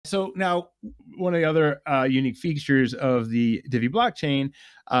So now one of the other unique features of the Divi blockchain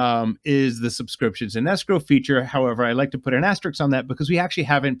is the subscriptions and escrow feature. However, I like to put an asterisk on that because we actually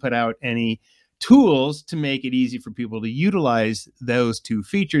haven't put out any tools to make it easy for people to utilize those two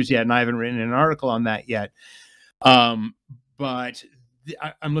features yet. And I haven't written an article on that yet. But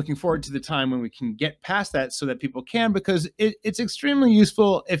I'm looking forward to the time when we can get past that so that people can, because it's extremely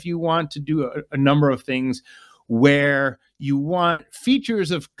useful if you want to do a number of things where you want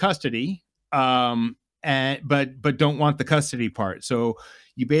features of custody, but don't want the custody part. So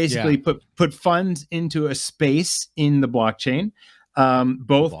you basically put funds into a space in the blockchain.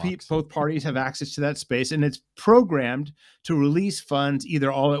 Both parties have access to that space, and it's programmed to release funds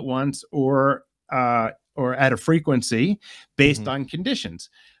either all at once or at a frequency based on conditions.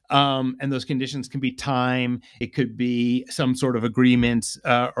 And those conditions can be time, it could be some sort of agreements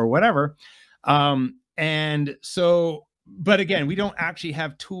or whatever. And so, but again, we don't actually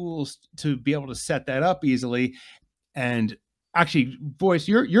have tools to be able to set that up easily. And actually, Boyce,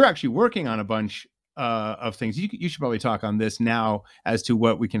 you're actually working on a bunch of things. You should probably talk on this now as to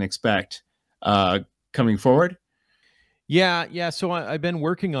what we can expect coming forward. Yeah. So I've been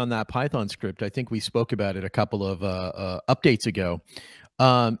working on that Python script. I think we spoke about it a couple of updates ago.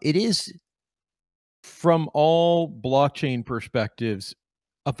 It is, from all blockchain perspectives,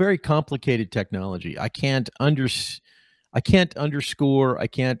 a very complicated technology. I can't underscore, I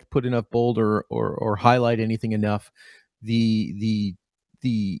can't put enough bold or highlight anything enough. The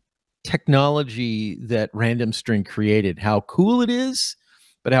technology that Random String created, how cool it is,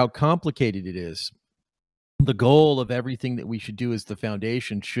 but how complicated it is. The goal of everything that we should do as the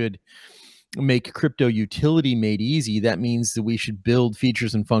foundation should make crypto utility made easy. That means that we should build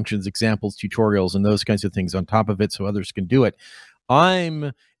features and functions, examples, tutorials, and those kinds of things on top of it so others can do it.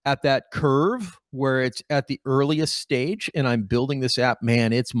 I'm at that curve where it's at the earliest stage and I'm building this app.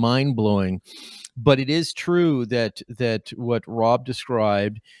 Man, it's mind-blowing. But it is true that what Rob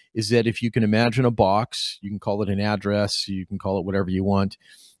described is that if you can imagine a box, you can call it an address, you can call it whatever you want,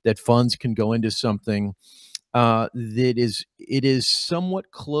 that funds can go into something it is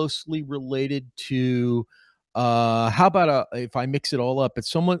somewhat closely related to how about if I mix it all up, it's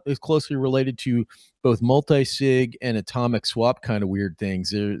somewhat closely related to both multi-sig and atomic swap kind of weird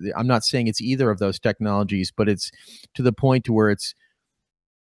things. I'm not saying it's either of those technologies, but it's to the point to where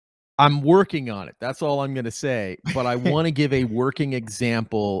I'm working on it. That's all I'm going to say. But I want to give a working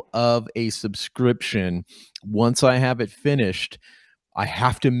example of a subscription. Once I have it finished, I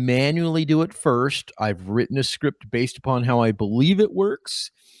have to manually do it first. I've written a script based upon how I believe it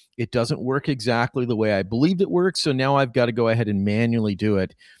works. It doesn't work exactly the way I believed it works, so now I've got to go ahead and manually do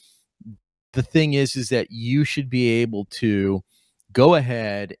it. The thing is that you should be able to go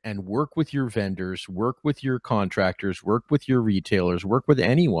ahead and work with your vendors, work with your contractors, work with your retailers, work with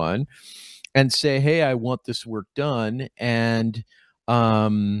anyone, and say, hey, I want this work done. And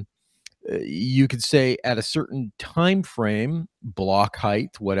you could say at a certain time frame, block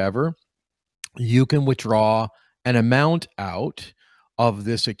height, whatever, you can withdraw an amount out of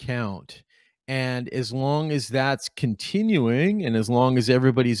this account. And as long as that's continuing and as long as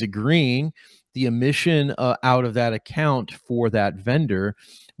everybody's agreeing, the emission out of that account for that vendor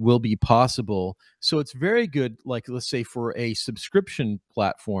will be possible. So it's very good, like let's say for a subscription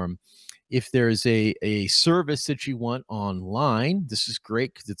platform, if there's a service that you want online, this is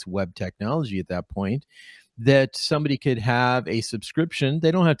great because it's web technology at that point, that somebody could have a subscription. They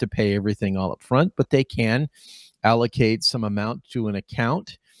don't have to pay everything all up front, but they can allocate some amount to an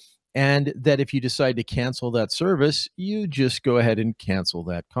account. And that if you decide to cancel that service, you just go ahead and cancel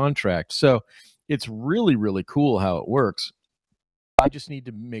that contract. So it's really, really cool how it works. I just need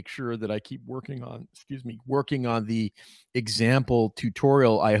to make sure that I keep working on, working on the example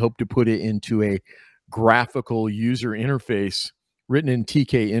tutorial. I hope to put it into a graphical user interface written in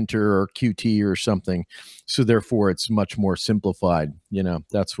TK-Inter or Qt or something. So therefore it's much more simplified. You know,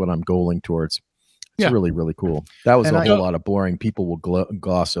 that's what I'm goaling towards. It's really, really cool. That was a whole lot of boring. People will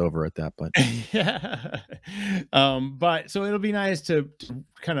gloss over at that, but yeah. But so it'll be nice to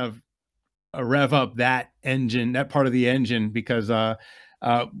kind of rev up that engine, that part of the engine, because and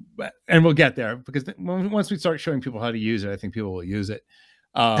we'll get there, because once we start showing people how to use it, I think people will use it.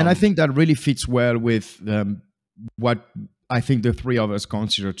 And I think that really fits well with what I think the three of us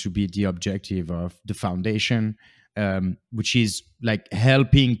consider to be the objective of the foundation, which is like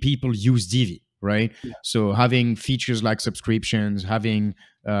helping people use Divi, right? Yeah. So having features like subscriptions, having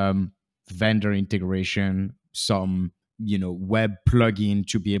vendor integration, some web plugin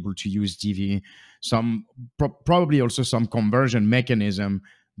to be able to use Divi, some probably also some conversion mechanism,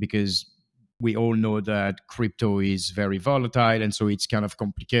 because we all know that crypto is very volatile, and so it's kind of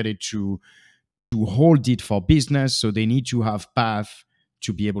complicated to hold it for business. So they need to have path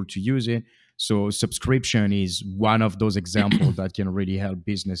to be able to use it. So subscription is one of those examples that can really help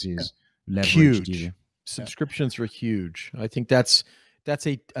businesses leverage Divi. Subscriptions are huge. I think that's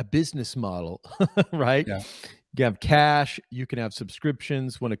a business model, right? Yeah. You have cash, you can have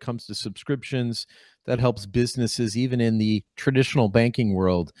subscriptions. When it comes to subscriptions, that helps businesses. Even in the traditional banking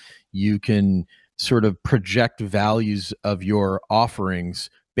world, you can sort of project values of your offerings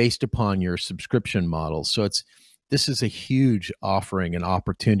based upon your subscription model. So this is a huge offering and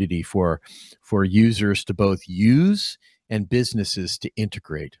opportunity for users to both use and businesses to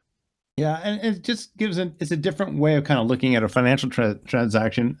integrate. Yeah, and it just it's a different way of kind of looking at a financial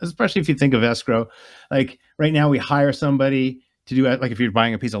transaction, especially if you think of escrow. Like right now, we hire somebody to do it. Like if you're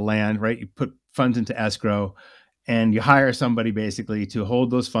buying a piece of land, right? You put funds into escrow, and you hire somebody basically to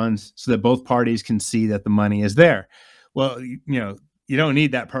hold those funds so that both parties can see that the money is there. Well, you don't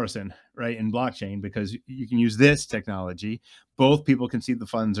need that person, right, in blockchain, because you can use this technology. Both people can see the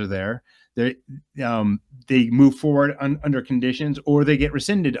funds are there. They move forward under conditions, or they get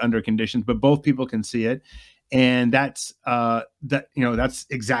rescinded under conditions, but both people can see it. And that's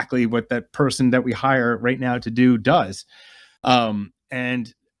exactly what that person that we hire right now to do does.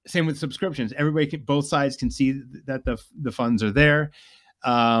 And same with subscriptions. Both sides can see that the funds are there.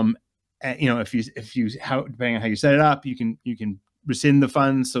 And, depending on how you set it up, you can rescind the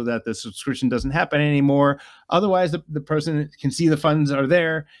funds so that the subscription doesn't happen anymore. Otherwise, the person can see the funds are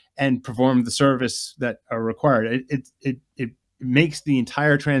there and perform the service that are required. It makes the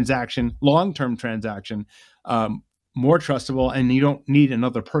entire transaction, long-term transaction, more trustable, and you don't need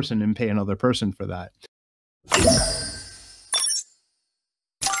another person and pay another person for that.